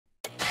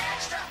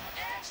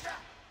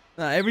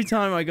Every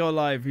time I go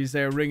live, he's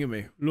there ringing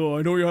me. No,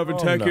 I know you're having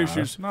tech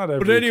issues. Not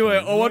But anyway,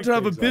 time. I want to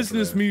have a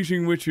business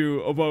meeting with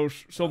you about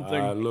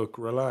something. Look,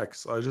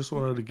 relax. I just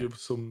wanted to give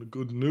some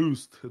good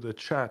news to the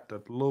chat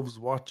that loves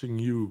watching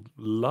you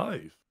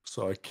live.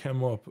 So I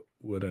came up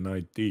with an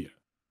idea.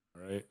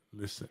 All right?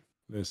 Listen,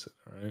 all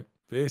right?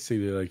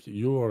 Basically, like,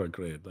 you're a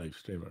great live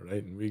streamer,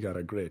 right? And we got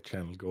a great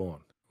channel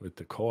going with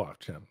the co-op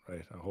channel,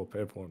 right? I hope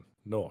everyone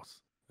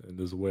knows and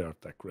is aware of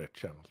that great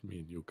channel me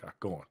and you got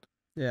going.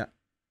 Yeah.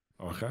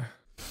 Okay?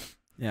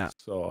 Yeah.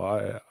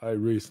 So I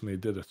recently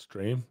did a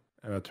stream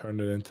and I turned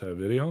it into a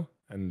video,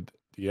 and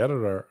the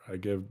editor I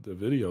gave the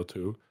video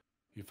to,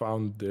 he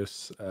found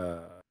this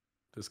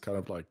this kind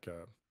of like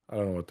I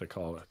don't know what they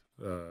call it,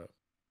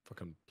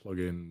 fucking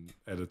plug-in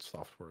edit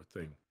software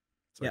thing.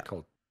 It's like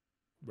called,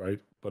 right?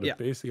 But it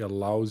basically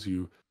allows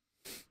you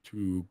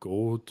to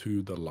go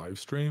to the live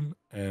stream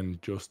and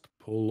just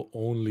pull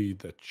only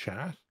the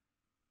chat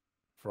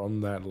from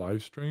that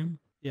live stream.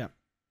 Yeah.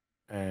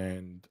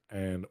 And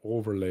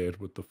overlay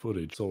it with the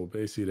footage. So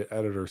basically the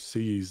editor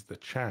sees the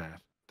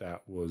chat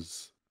that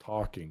was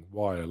talking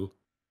while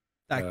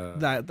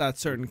that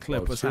certain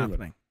clip was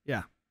happening.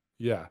 Yeah.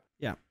 Yeah.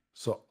 Yeah.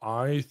 So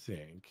I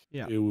think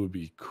it would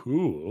be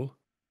cool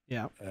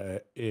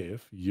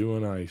if you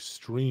and I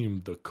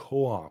streamed the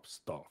co-op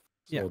stuff.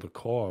 So the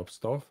co-op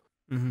stuff,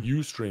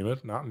 you stream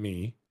it, not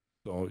me.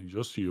 So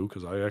just you,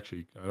 because I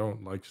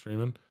don't like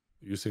streaming.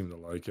 You seem to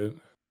like it.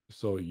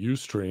 So you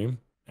stream,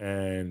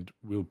 and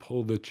we'll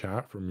pull the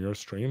chat from your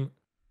stream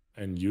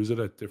and use it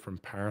at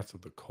different parts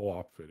of the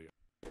co-op video.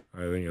 I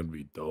think it'd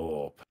be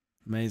dope.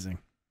 Amazing.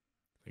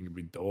 I think it'd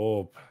be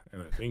dope,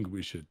 and I think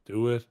we should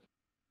do it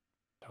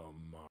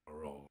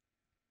tomorrow.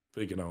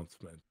 Big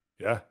announcement.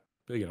 Yeah,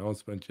 big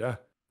announcement. Yeah.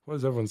 What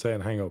is everyone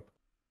saying? Hang up.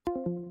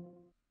 All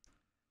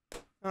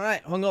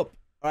right, hung up.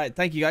 All right,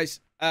 thank you guys.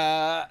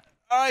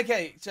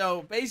 Okay,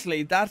 so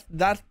basically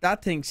that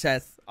thing,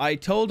 Seth, I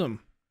told him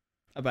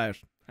about.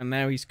 And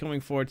now he's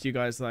coming forward to you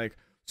guys like,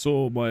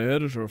 so my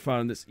editor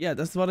found this. Yeah,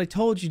 that's what I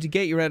told you to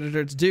get your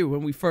editor to do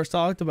when we first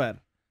talked about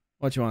it.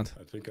 What you want?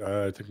 I think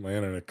my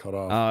internet cut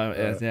off. Oh,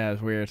 yeah,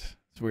 it's weird.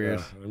 It's weird.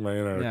 Yeah, I think my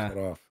internet cut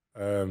off.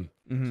 So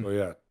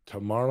yeah,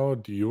 tomorrow,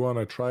 do you want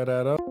to try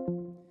that out?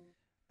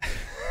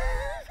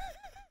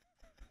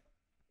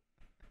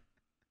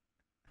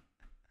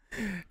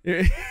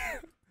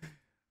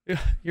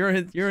 Your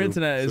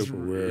internet is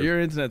weird. Your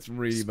internet's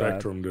really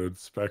Spectrum, bad. Dude,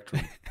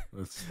 Spectrum.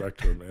 It's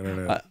Spectrum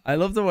internet. I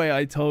love the way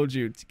I told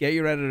you to get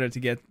your editor to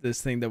get this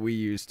thing that we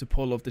use to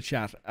pull up the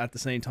chat at the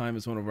same time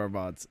as one of our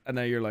VODs, and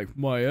now you're like,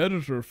 my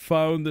editor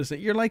found this.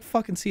 You're like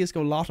fucking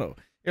CS:GO Lotto.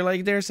 You're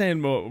like, they're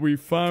saying, well, we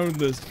found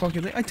this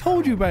fucking thing. I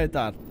told you about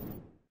that.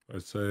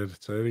 Say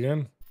it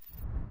again.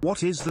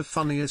 What is the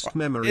funniest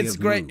memory? It's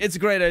great. It's a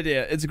great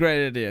idea. It's a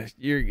great idea.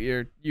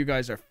 You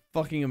guys are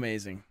fucking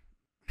amazing.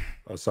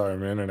 Oh, sorry,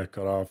 my internet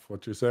cut off.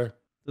 What you say?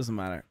 Doesn't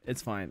matter.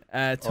 It's fine.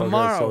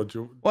 Tomorrow. Okay,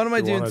 so what am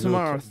I doing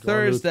tomorrow?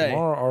 Thursday.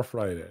 Tomorrow or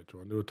Friday? Do you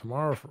want to do it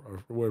tomorrow?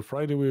 Well,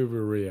 Friday we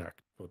will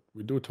react, but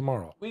we do it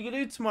tomorrow. We can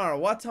do it tomorrow.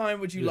 What time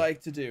would you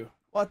like to do?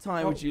 What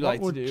time would you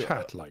like to do? What would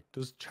chat like?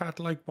 Does chat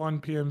like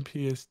 1 p.m.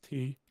 PST?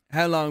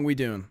 How long are we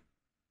doing?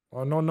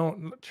 Oh,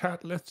 no,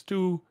 chat. Let's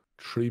do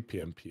 3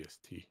 p.m.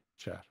 PST.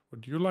 Chat.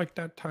 Would you like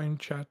that time,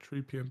 chat?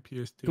 3 p.m.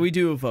 PST? Can we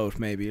do a vote,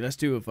 maybe? Let's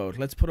do a vote.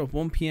 Let's put up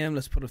 1 p.m.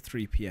 Let's put up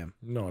 3 p.m.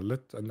 No,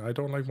 and I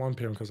don't like 1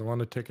 p.m. because I want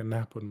to take a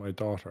nap with my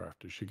daughter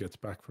after she gets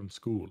back from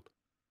school.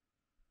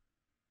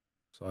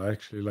 So I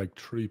actually like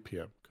 3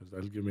 p.m. because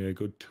that'll give me a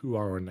good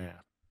 2-hour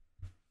nap.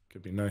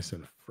 Could be nice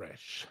and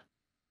fresh.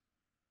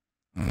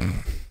 You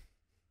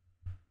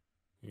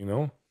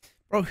know?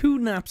 Bro, who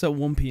naps at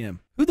 1 p.m.?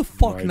 Who the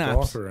fuck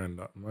naps?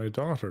 My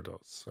daughter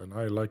does, and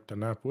I like to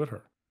nap with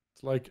her.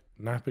 It's like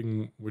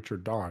napping with your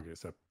dog,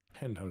 except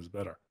 10 times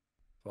better.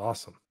 It's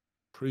awesome.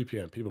 3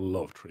 p.m. People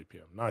love 3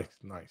 p.m.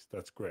 Nice.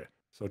 That's great.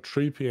 So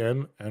 3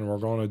 p.m. and we're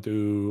going to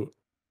do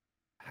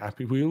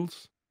Happy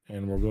Wheels,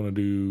 and we're going to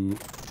do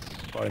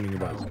Finding a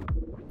Bicycle.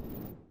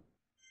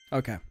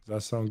 Okay. Does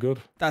that sound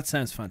good? That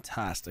sounds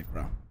fantastic,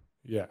 bro.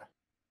 Yeah.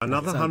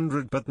 Another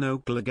 100, but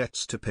NOGLA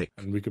gets to pick.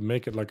 And we can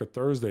make it like a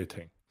Thursday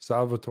thing.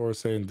 Salvatore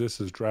saying,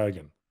 this is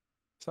Dragon.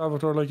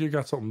 Salvatore, like, you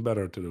got something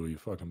better to do, you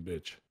fucking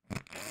bitch.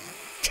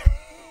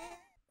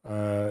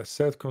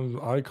 Seth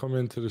I come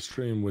into the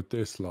stream with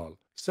this, lol.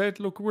 Seth,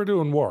 look, we're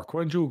doing work.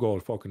 Why don't you go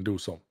fucking do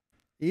something?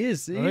 He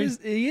is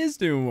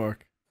doing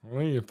work.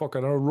 Right? You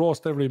fucking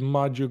roast every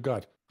mod you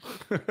got.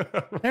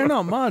 They're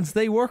not mods,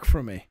 they work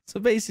for me. So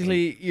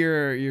basically,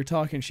 you're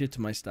talking shit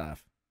to my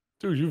staff.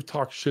 Dude, you've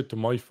talked shit to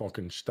my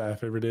fucking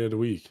staff every day of the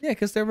week. Yeah,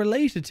 because they're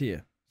related to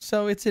you.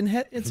 So it's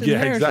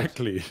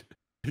inherited.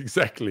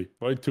 Exactly.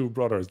 My two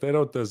brothers, they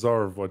don't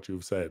deserve what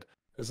you've said.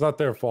 It's not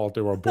their fault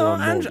they were born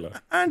NOGLA.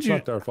 It's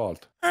not their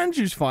fault.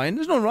 Andrew's fine.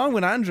 There's nothing wrong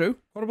with Andrew.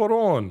 What about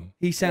Owen?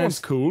 Owen's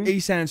cool. He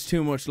sounds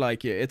too much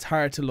like you. It's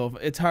hard to love.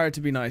 It's hard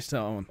to be nice to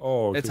Owen.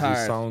 Oh, it's hard.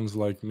 He sounds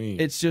like me.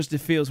 It's just, it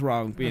feels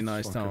wrong being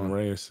nice to Owen.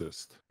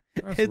 Racist.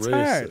 That's It's racist.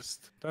 hard.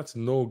 That's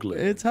NOGLA.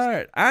 It's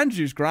hard.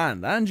 Andrew's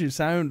grand. Andrew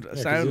sound Yeah, 'cause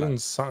he like. doesn't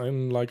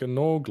sound like a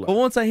NOGLA. But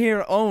once I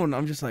hear Owen,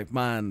 I'm just like,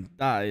 man,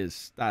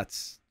 that's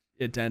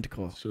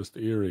identical. It's just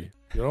eerie.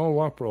 You know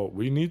what, bro?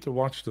 We need to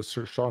watch the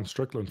Sean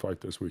Strickland fight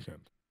this weekend.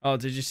 Oh,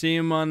 did you see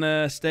him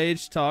on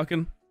stage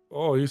talking?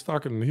 Oh, he's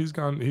talking. He's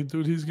gone.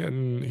 Dude, he's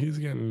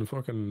getting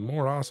fucking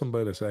more awesome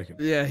by the second.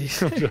 Yeah.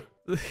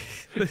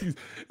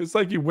 It's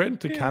like he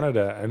went to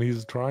Canada and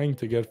he's trying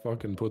to get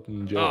fucking put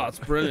in jail. Oh, it's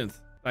brilliant.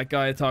 That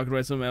guy talking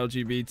about some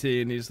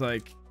LGBT, and he's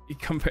like,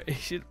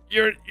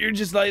 you're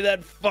just like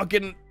that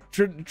fucking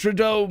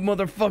Trudeau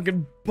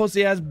motherfucking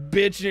pussy ass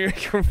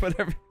bitch, or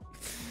whatever.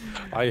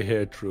 I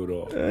hate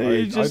Trudeau.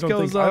 He just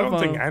goes off I don't on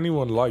think him.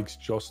 anyone likes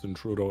Justin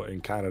Trudeau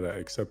in Canada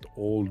except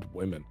old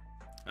women.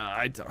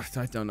 I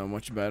don't know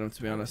much about him,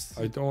 to be honest.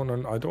 I don't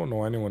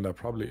know anyone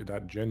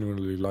that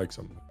genuinely likes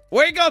him.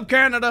 Wake up,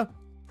 Canada!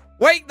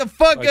 Wake the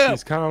fuck Like, up!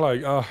 he's kind of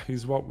like,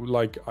 he's what,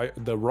 like,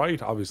 the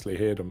right obviously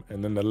hate him,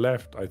 and then the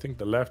left, I think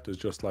the left is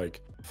just like,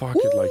 fuck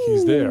it, like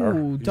he's there.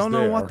 Ooh, He's don't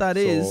know what there, that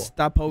is. so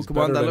That he's Pokemon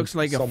better that than looks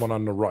like someone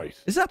on the right.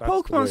 Is that That's the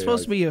Pokemon way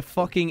supposed to be a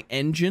fucking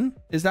engine?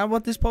 Is that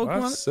what this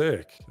Pokemon That's is?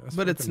 sick. That's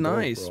But it's fucking dope,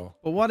 nice. bro.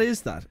 But what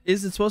is that?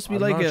 Is it supposed to be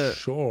I'm like not a...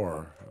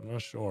 sure. I'm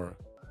not sure.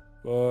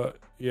 But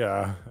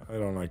yeah, I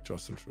don't like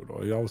Justin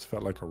Trudeau. He always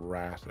felt like a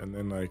rat. And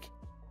then like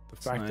the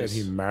fact that he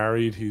nice.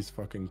 married his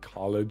fucking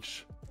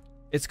college.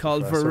 It's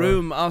called Professor.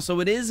 Varoom. Oh,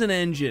 so it is an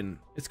engine.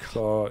 It's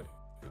called...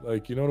 So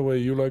like, you know the way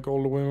you like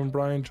older women,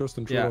 Brian?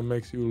 Justin Trudeau Yeah.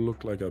 makes you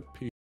look like a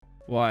pea.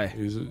 Why?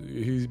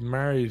 He's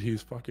married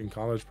his fucking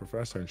college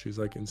professor and she's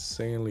like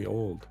insanely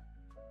old.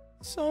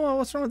 So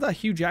what's wrong with that?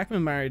 Hugh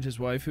Jackman married his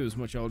wife who was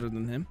much older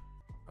than him.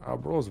 Ah,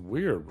 bro, it's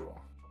weird, bro.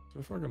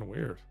 It's fucking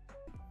weird.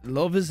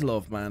 Love is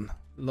love, man.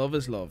 Love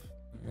is love.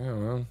 Yeah,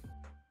 man.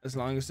 As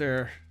long as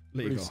they're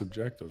Pretty legal.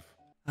 subjective.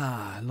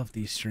 Ah, I love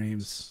these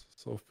streams.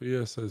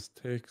 Sophia says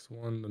takes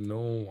one to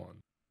know one.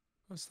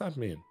 What's that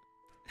mean?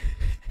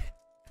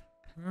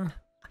 Huh?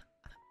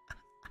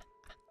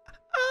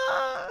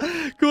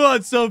 Go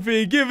on,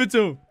 Sophie, give it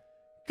to him.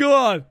 Go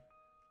on.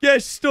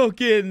 Get stuck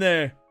in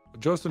there.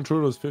 Justin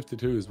Trudeau's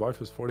 52. His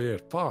wife is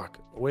 48. Fuck.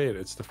 Wait,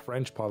 it's the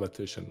French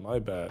politician. My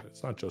bad.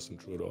 It's not Justin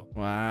Trudeau.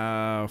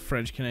 Wow,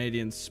 French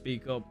Canadians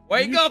speak up.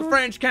 Wake you up, sure?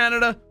 French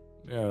Canada.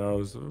 Yeah, no, it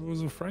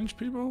was the French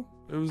people?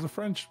 It was the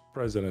French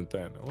president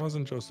then. It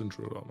wasn't Justin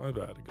Trudeau. My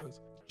bad,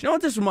 guys. Do you know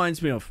what this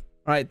reminds me of?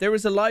 Right, there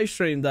was a live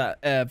stream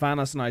that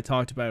Vanos and I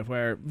talked about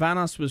where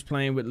Vanos was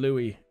playing with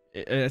Louis.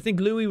 I think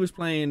Louis was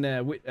playing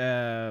with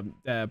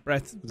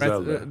Breath of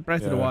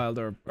the Wild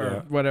or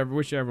whatever,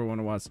 whichever one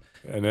it was.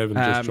 And Evan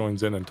just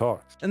joins in and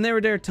talks. And they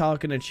were there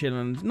talking and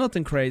chilling,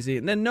 nothing crazy.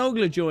 And then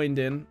Nogla joined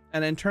in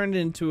and then turned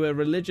into a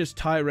religious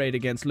tirade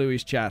against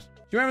Louis' chat.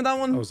 Do you remember that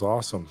one? That was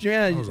awesome.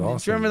 Yeah, that was awesome.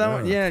 do you remember that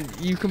one? Yeah,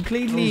 you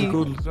completely...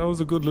 That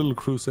was a good little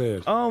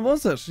crusade. Oh,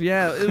 was it?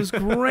 Yeah, it was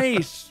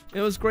great.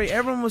 It was great.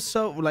 Everyone was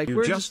so like,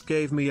 You just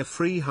gave me a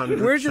free 100.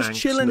 we're just thanks,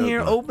 chilling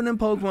here, Nogla. opening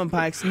Pokemon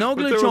packs. But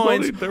Nogla there was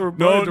joins.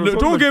 only-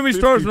 Don't get me 50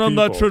 started on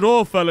that people.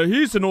 Trudeau fella.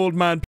 He's an old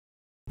man,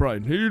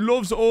 Brian. He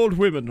loves old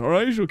women. All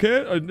right, okay.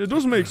 It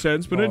doesn't make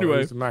sense, but No,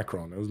 anyway. It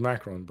was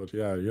Macron. But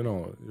yeah, you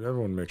know,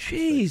 everyone makes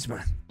Jeez, mistakes.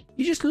 man.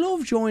 You just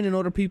love joining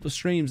other people's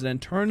streams and then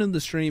turning the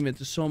stream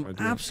into some I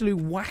do. absolute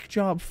whack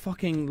job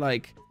fucking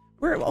like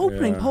we're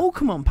opening Yeah.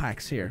 Pokemon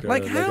packs here.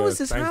 Like, how has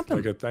this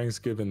happened? Like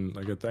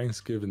a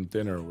Thanksgiving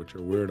dinner with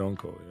your weird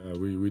uncle. Yeah,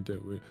 we did.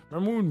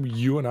 Remember when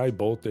you and I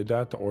both did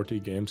that to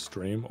RT Games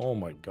stream? Oh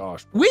my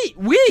gosh. We.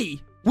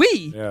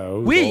 Yeah,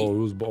 it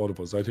was both of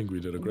us. I think we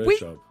did a great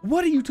job.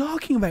 What are you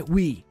talking about?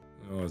 We.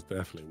 No, it's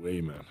definitely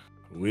we, man.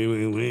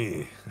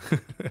 We.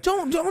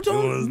 Don't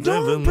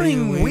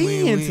bring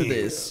we into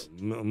this.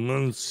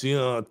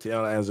 Monsieur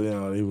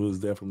Terroriser, it was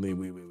definitely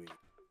we.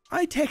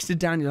 I texted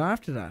Daniel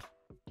after that,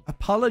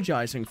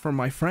 apologizing for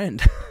my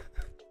friend.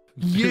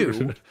 You.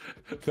 Dude,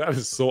 that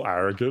is so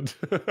arrogant.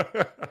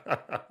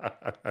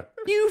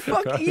 You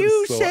so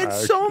said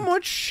so arrogant.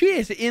 much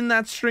shit in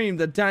that stream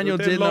that Daniel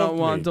They did not loved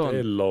want me. done.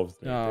 They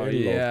loved me. Oh, They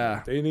loved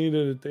yeah. me.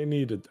 They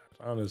needed that,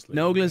 honestly.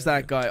 Nogla's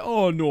that guy.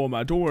 Oh no,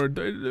 man, don't worry.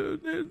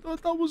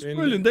 That was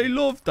brilliant. They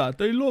loved that.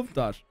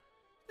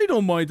 They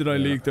don't mind that I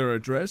leaked their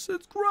address.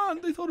 It's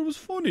grand. They thought it was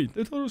funny.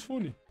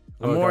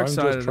 I'm Look, more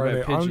excited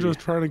about Pidgey. I'm just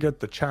trying to get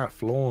the chat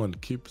flowing.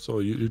 So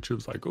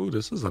YouTube's like, oh,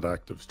 this is an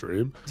active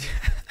stream.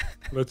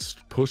 Let's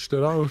push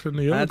that out in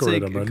the That's it.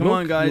 algorithm. And Come on,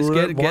 look, guys, you were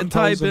get at 1,000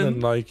 typing.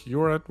 and, like, you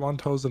were at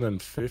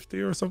 1,050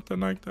 or something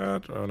like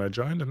that, and I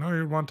joined, and now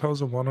you're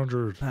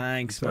 1,100.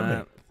 Thanks, Tell me.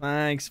 man.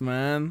 Thanks,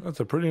 man. That's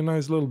a pretty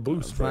nice little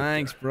boost. right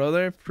Thanks, there.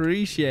 brother.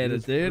 Appreciate it,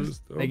 It's dude.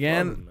 just no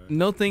Again, problem, man.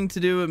 nothing to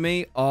do with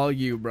me. All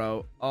you,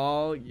 bro.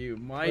 All you.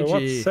 My Hey, G.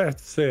 what's Seth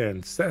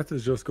saying? Seth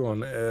is just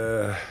going,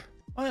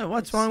 Oh,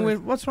 what's wrong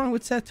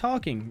with Seth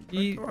talking?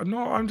 no,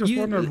 I'm just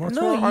wondering what's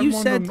no, wrong. you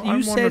said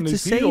to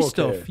is he say okay?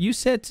 stuff. You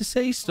said to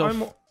say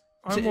stuff.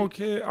 I'm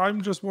okay.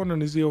 I'm just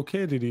wondering, is he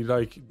okay? Did he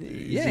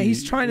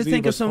He's trying to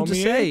think of something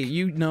to say.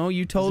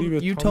 You told he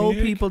with told tummy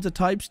ache? people to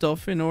type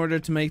stuff in order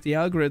to make the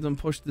algorithm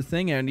push the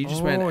thing out, and you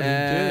just went, Oh, he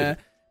did.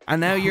 And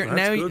now you're That's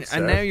now good, and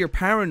Seth. now you're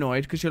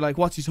paranoid because you're like,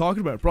 what's he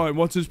talking about, Brian?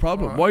 What's his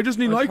problem? Why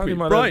doesn't he I like thought me, he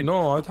might have- Brian?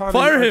 No, I thought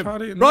Fire he, him. I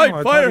thought he, Brian, no,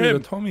 I fire thought he had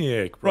him. a tummy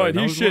ache. Brian,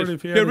 I he's was shit. worried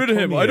if he Get had a rid of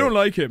him. tummy I don't ache.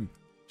 like him.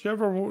 Do you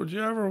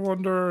ever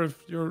wonder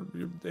if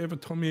they have a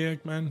tummy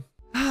ache, man?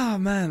 Ah,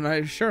 man,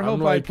 I sure hope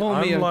like, I pull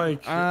me I'm a.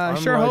 like, I I'm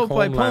sure like hope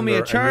I pull me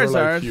a Homelander, and you're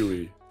like Charizard.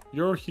 Huey.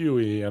 You're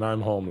Huey and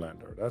I'm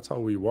Homelander. That's how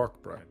we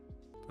work, Brian.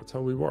 That's how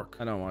we work.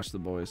 I don't watch The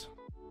Boys.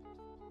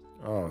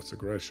 Oh, it's a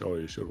great show.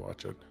 You should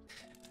watch it.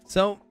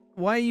 So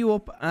why are you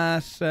up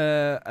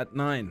at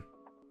 9?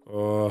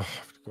 Oh, I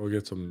have to go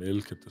get some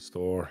milk at the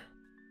store.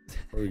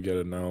 Probably get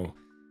it now.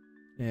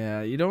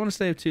 Yeah, you don't want to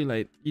stay up too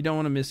late. You don't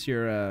want to miss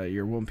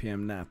your 1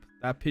 p.m. nap.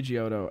 That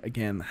Pidgeotto,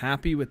 again,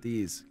 happy with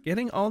these.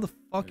 Getting all the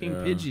fucking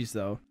Yeah. Pidgeys,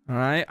 though.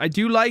 Alright, I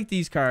do like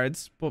these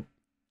cards, but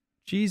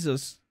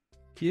Jesus,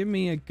 give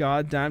me a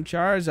goddamn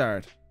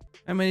Charizard.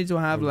 How many do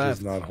I have I'm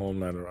left? just not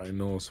Homelander. I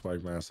know,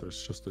 Swagmaster.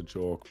 It's just a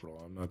joke, bro.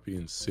 I'm not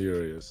being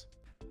serious.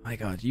 My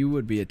God, you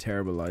would be a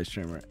terrible live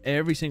streamer.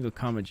 Every single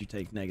comment you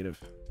take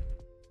negative.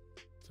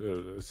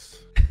 Dude, it's...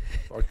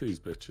 Fuck these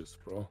bitches,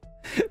 bro.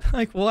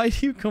 Like, why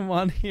do you come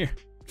on here?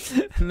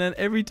 And then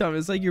every time,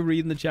 it's like you're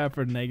reading the chat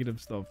for negative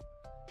stuff.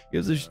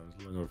 Gives a I was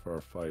looking for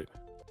a fight.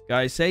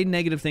 Guys, say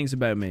negative things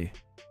about me.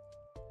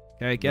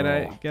 Okay, get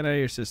No. out of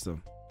your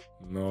system.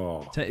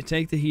 No.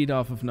 Take the heat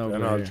off of Then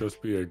Nogla. I'll here.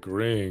 just be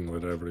agreeing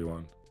with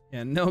everyone.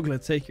 Yeah,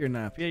 Nogla, take your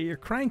nap. Yeah, you're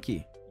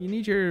cranky. You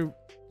need your...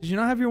 Did you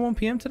not have your 1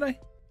 p.m. today?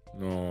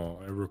 No,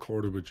 I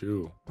recorded with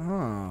you.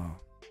 Oh.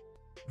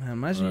 Man,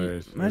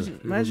 imagine, Right,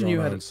 imagine you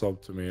had...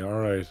 sub to me. All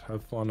right,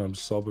 have fun. I'm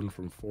subbing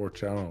from 4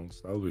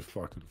 channels. That'll be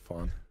fucking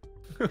fun.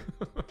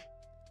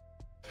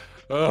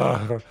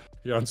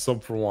 You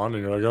unsub for 1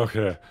 and you're like,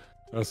 okay,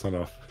 that's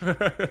enough.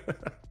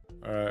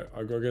 All right,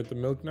 I'll go get the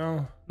milk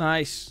now.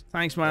 Nice.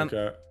 Thanks, man.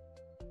 Okay.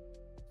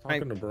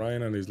 Talking to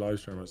Brian on his live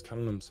stream, I was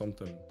telling him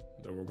something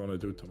that we're gonna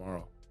do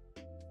tomorrow,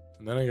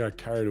 and then I got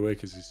carried away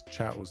because his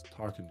chat was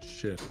talking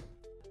shit.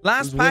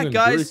 Last Who's pack, winning,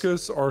 guys.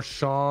 Dricus or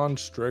Sean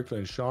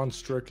Strickland? Sean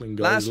Strickland,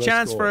 guys. Last let's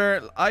chance go.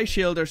 for Eye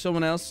Shield or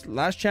someone else.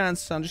 Last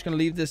chance. I'm just going to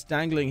leave this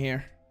dangling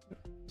here.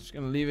 Just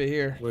going to leave it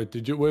here. Wait,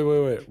 did you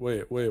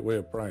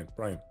wait, Brian.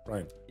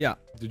 Yeah.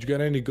 Did you get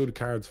any good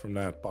cards from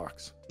that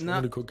box? No.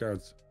 Any good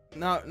cards?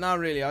 No, not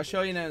really. I'll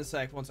show you now in a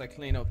sec once I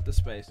clean up the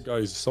space.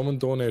 Guys, someone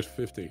donate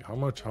 50. How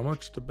much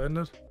to bend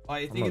it? Oh,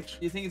 you How think much?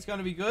 you think it's going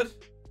to be good?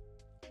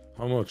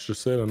 How much?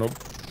 Just say the number.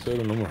 Say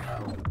the number.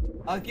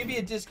 I'll give you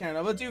a discount.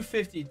 I will do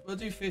 50. We'll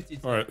do 50.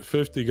 All right,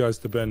 50 guys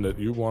to bend it.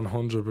 You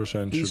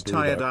 100% He's should do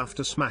tired that.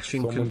 after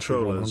smashing Someone should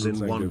controllers in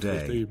 100% one give day.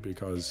 50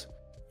 because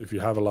if you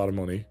have a lot of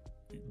money,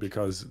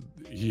 because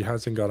he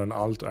hasn't got an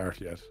alt art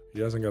yet,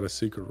 he hasn't got a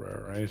secret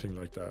rare or anything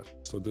like that.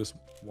 So this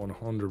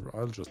 100,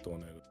 I'll just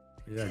donate it.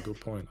 Yeah, good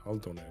point. I'll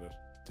donate it.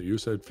 So you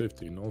said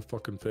 50. No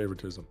fucking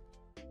favoritism.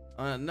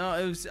 No,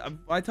 it was.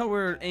 I thought we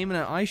were aiming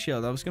at Eye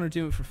Shield. I was going to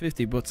do it for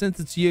 50, but since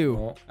it's you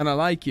No. and I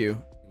like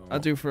you, No, I'll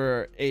do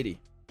for 80.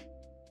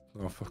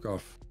 no, fuck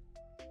off.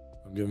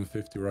 I'm giving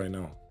 50 right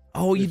now.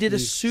 Oh, you did a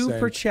 50 super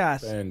cent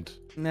chat. Bend.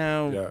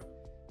 Now, Yeah,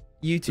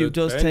 YouTube Bend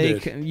does it.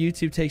 take.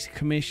 YouTube takes a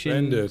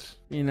commission. bend it.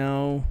 You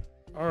know,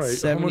 All right,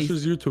 70 how much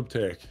does YouTube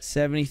take?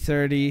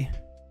 70-30.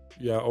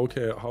 Yeah,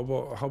 okay. How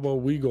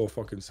about we go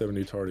fucking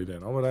 70-30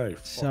 then? How about I?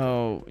 Fuck.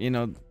 So, you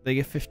know, they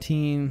get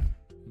 15.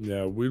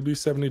 Yeah, we'll be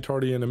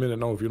 70-30 in a minute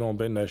now if you don't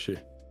bend that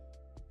shit.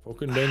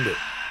 Fucking bend it.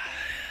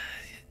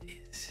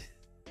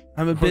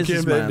 I'm a Fucking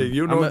businessman. bend it.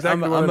 You know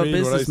exactly what I'm I a mean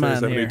when I say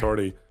businessman here.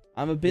 70-30.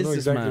 I'm a You know businessman.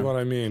 exactly what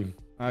I mean.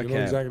 Okay. You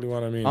know exactly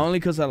what I mean. Only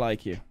because I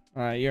like you.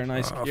 All right, you're a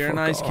nice. Ah, you're a fuck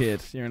nice off.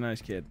 kid. You're a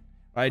nice kid.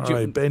 All right, All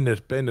right, bend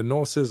it.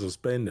 No scissors,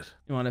 bend it.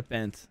 you want it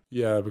bent?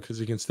 Yeah, because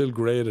you can still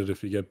grade it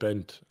if you get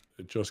bent.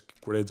 It just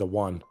grades a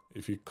 1.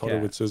 If you cut Yeah.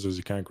 it with scissors,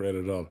 you can't grade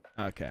it at all.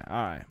 Okay. All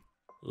right.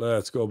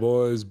 Let's go,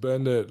 boys.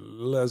 Bend it.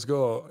 Let's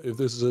go. If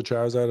this is a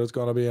Charizard, it's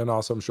going to be an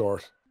awesome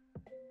short.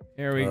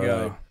 Here we All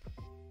go.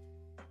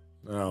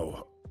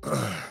 right.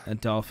 Now. A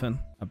dolphin,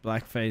 a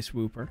blackface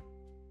whooper,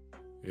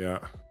 Yeah.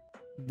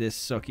 this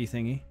sucky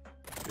thingy,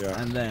 Yeah.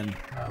 and then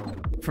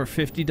for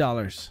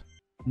 $50,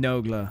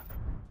 Nogla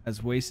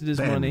has wasted his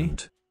money.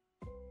 Bend.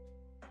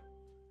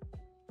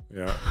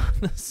 Yeah.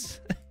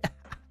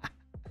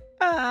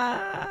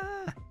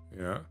 Ah.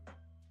 Yeah.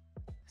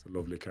 It's a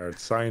lovely card.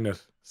 Sign it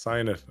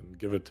and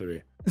give it to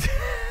me.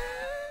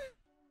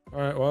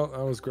 Alright, well,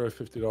 that was great.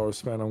 $50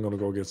 spent. I'm gonna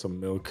go get some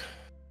milk.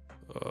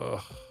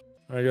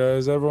 Alright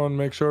guys, everyone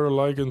make sure to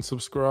like and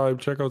subscribe.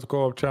 Check out the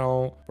co-op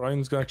channel.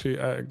 Brian's actually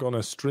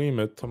gonna stream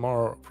it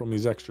tomorrow from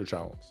his extra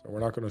channel. So we're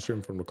not gonna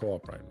stream from the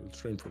co-op, Brian. We'll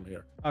stream from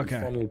here. We'll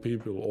Okay. funnel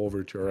people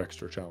over to your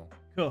extra channel.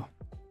 Cool.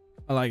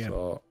 I like it.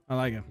 So I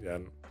like it. yeah,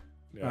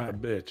 a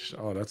Alright. bitch.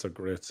 Oh, that's a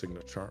great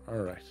signature.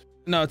 Alright.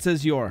 No, it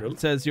says you're. Cool. It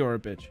says you're a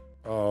bitch.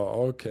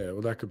 Oh, okay.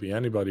 Well, that could be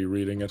anybody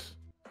reading it.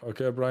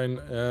 Okay, Brian.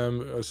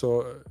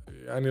 So,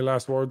 any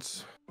last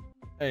words?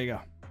 There you go.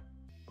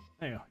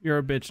 There you go. You're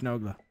a bitch,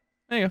 Nogla.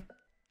 There you go.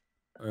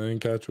 I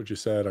didn't catch what you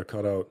said. I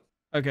cut out.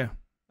 Okay.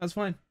 That's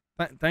fine.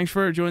 Thanks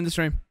for joining the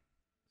stream.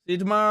 See you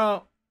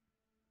tomorrow.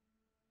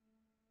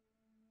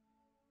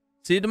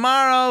 See you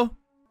tomorrow.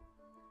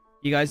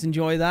 You guys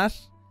enjoy that?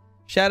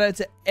 Shout out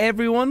to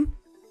everyone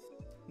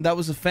that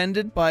was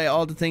offended by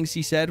all the things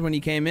he said when he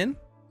came in.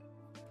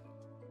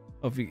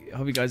 Hope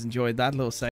you guys enjoyed that little segment.